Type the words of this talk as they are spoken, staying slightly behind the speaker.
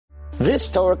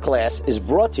This Torah class is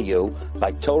brought to you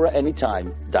by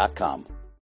TorahAnytime.com.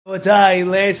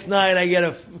 Last night I get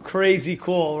a crazy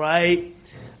call, right?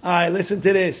 All right, listen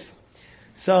to this.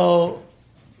 So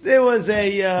there was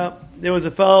a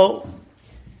fellow.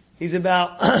 He's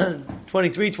about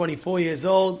 23, 24 years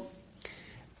old,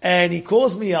 and he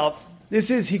calls me up.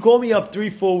 He called me up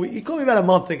 3-4 weeks. He called me about a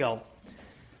month ago.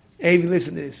 Hey,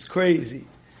 listen to this, crazy.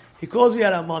 He calls me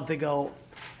about a month ago,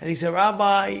 and he said,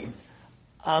 Rabbi,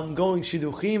 I'm going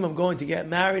shidduchim. I'm going to get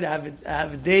married. I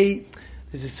have a date.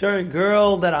 There's a certain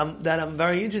girl that I'm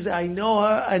very interested. I know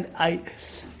her, and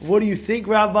what do you think,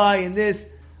 Rabbi? And this,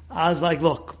 I was like,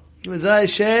 look,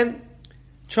 Hashem,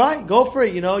 try, go for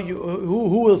it. You know,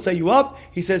 who will set you up?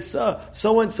 He says,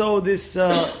 so and so, this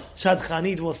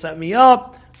shadchanit will set me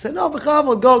up. I said, no,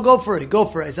 b'chavod, go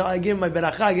for it. So I give him my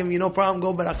beracha. I give him, no problem,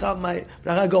 go beracha, my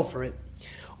beracha, go for it.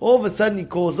 All of a sudden, he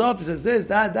calls up. He says, this,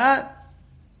 that.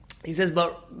 He says,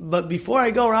 but before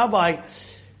I go, Rabbi,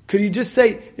 could you just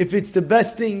say, if it's the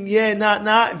best thing, yeah,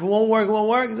 not. If it won't work, it won't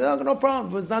work. He said, okay, no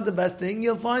problem. If it's not the best thing,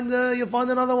 you'll find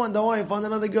another one. Don't worry, you'll find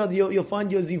another girl. You'll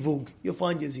find your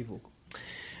zivug.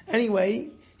 Anyway,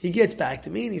 he gets back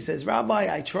to me and he says,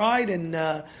 Rabbi, I tried, and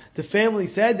the family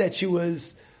said that she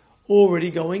was already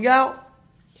going out.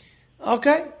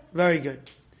 Okay, very good.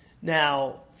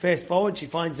 Now, fast forward, she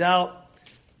finds out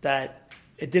that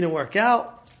it didn't work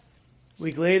out. A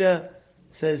week later,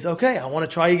 says, okay, I want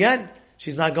to try again.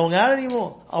 She's not going out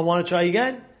anymore. I want to try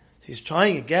again. She's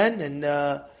trying again, and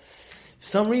for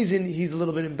some reason, he's a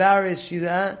little bit embarrassed.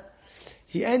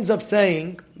 He ends up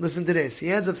saying, listen to this,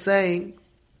 a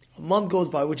month goes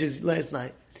by, which is last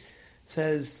night,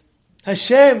 says,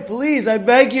 Hashem, please, I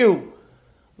beg you,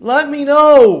 let me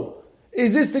know.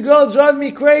 Is this the girl that's driving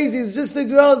me crazy? Is this the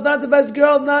girl? It's not the best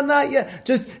girl? Not yet.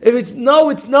 Just, if it's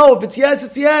no, it's no. If it's yes,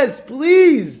 it's yes.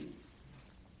 Please.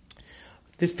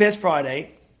 This past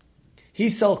Friday, he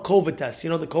sold COVID tests. You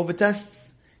know the COVID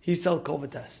tests? He sold COVID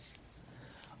tests.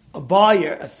 A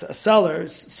buyer, a seller,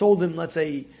 sold him, let's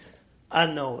say, I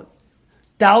don't know,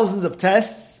 thousands of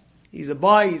tests. He's a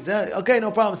buyer. He's okay,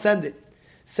 no problem, send it.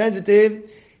 Sends it to him.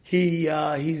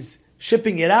 He's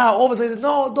shipping it out. All of a sudden he says,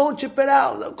 no, don't ship it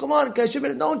out. Come on, can I ship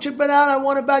it? Don't ship it out. I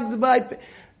want it back.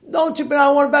 Don't ship it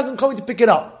out. I want it back. I'm coming to pick it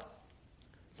up.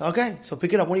 So, okay, so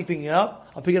pick it up. When are you picking it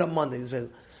up? I'll pick it up Monday.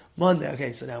 Monday,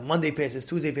 okay, so now Monday passes,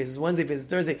 Tuesday passes, Wednesday passes,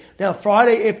 Thursday. Now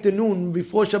Friday afternoon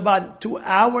before Shabbat, 2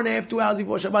 hours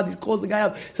before Shabbat, he calls the guy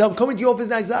up. Says, I'm coming to your office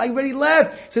now. He says, I already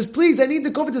left. He says, please, I need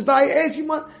the COVID test, but I asked you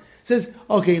one. He says,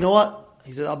 okay, you know what?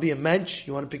 He says, I'll be a mensch.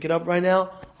 You want to pick it up right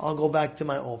now? I'll go back to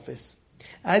my office.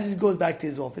 As he goes back to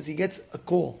his office, he gets a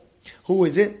call. Who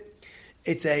is it?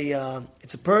 It's a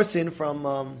person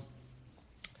from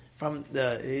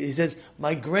he says,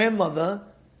 my grandmother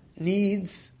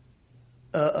needs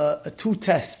 2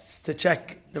 tests to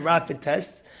check the rapid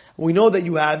tests. We know that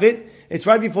you have it. It's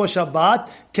right before Shabbat.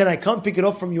 Can I come pick it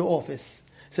up from your office?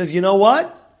 He says, you know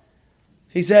what?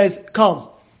 He says, come.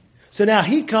 So now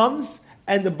he comes,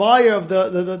 and the buyer of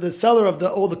the seller of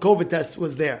all the COVID tests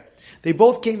was there. They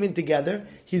both came in together.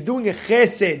 He's doing a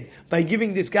chesed by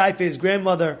giving this guy for his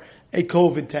grandmother a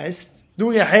COVID test.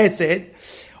 Doing a chesed.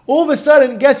 All of a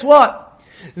sudden, guess what?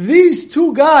 These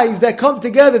 2 guys that come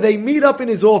together, they meet up in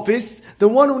his office, the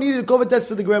one who needed a COVID test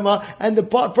for the grandma, and the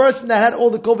person that had all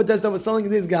the COVID tests that was selling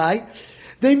this guy,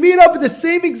 they meet up at the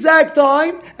same exact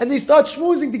time, and they start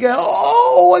schmoozing together.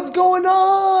 Oh, what's going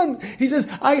on? He says,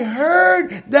 I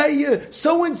heard that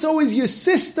so-and-so is your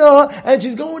sister, and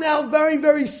she's going out very,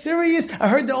 very serious. I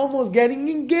heard they're almost getting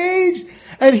engaged.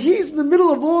 And he's in the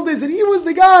middle of all this, and he was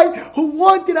the guy who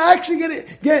wanted to actually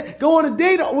go on a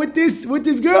date with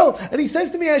this girl. And he says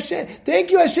to me, Hashem,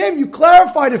 thank you, Hashem, you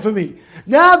clarified it for me.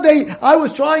 Now I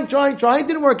was trying,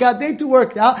 didn't work out, day 2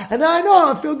 worked out, and now I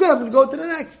know, I feel good, I'm going to go to the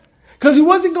next. Because he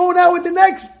wasn't going out with the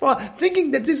next,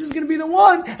 thinking that this is going to be the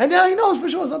one, and now he knows for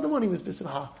sure it's not the one. He was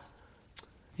b'simcha.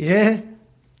 Yeah?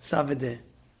 Stop it there.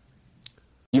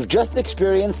 You've just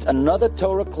experienced another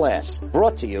Torah class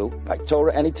brought to you by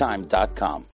TorahAnytime.com.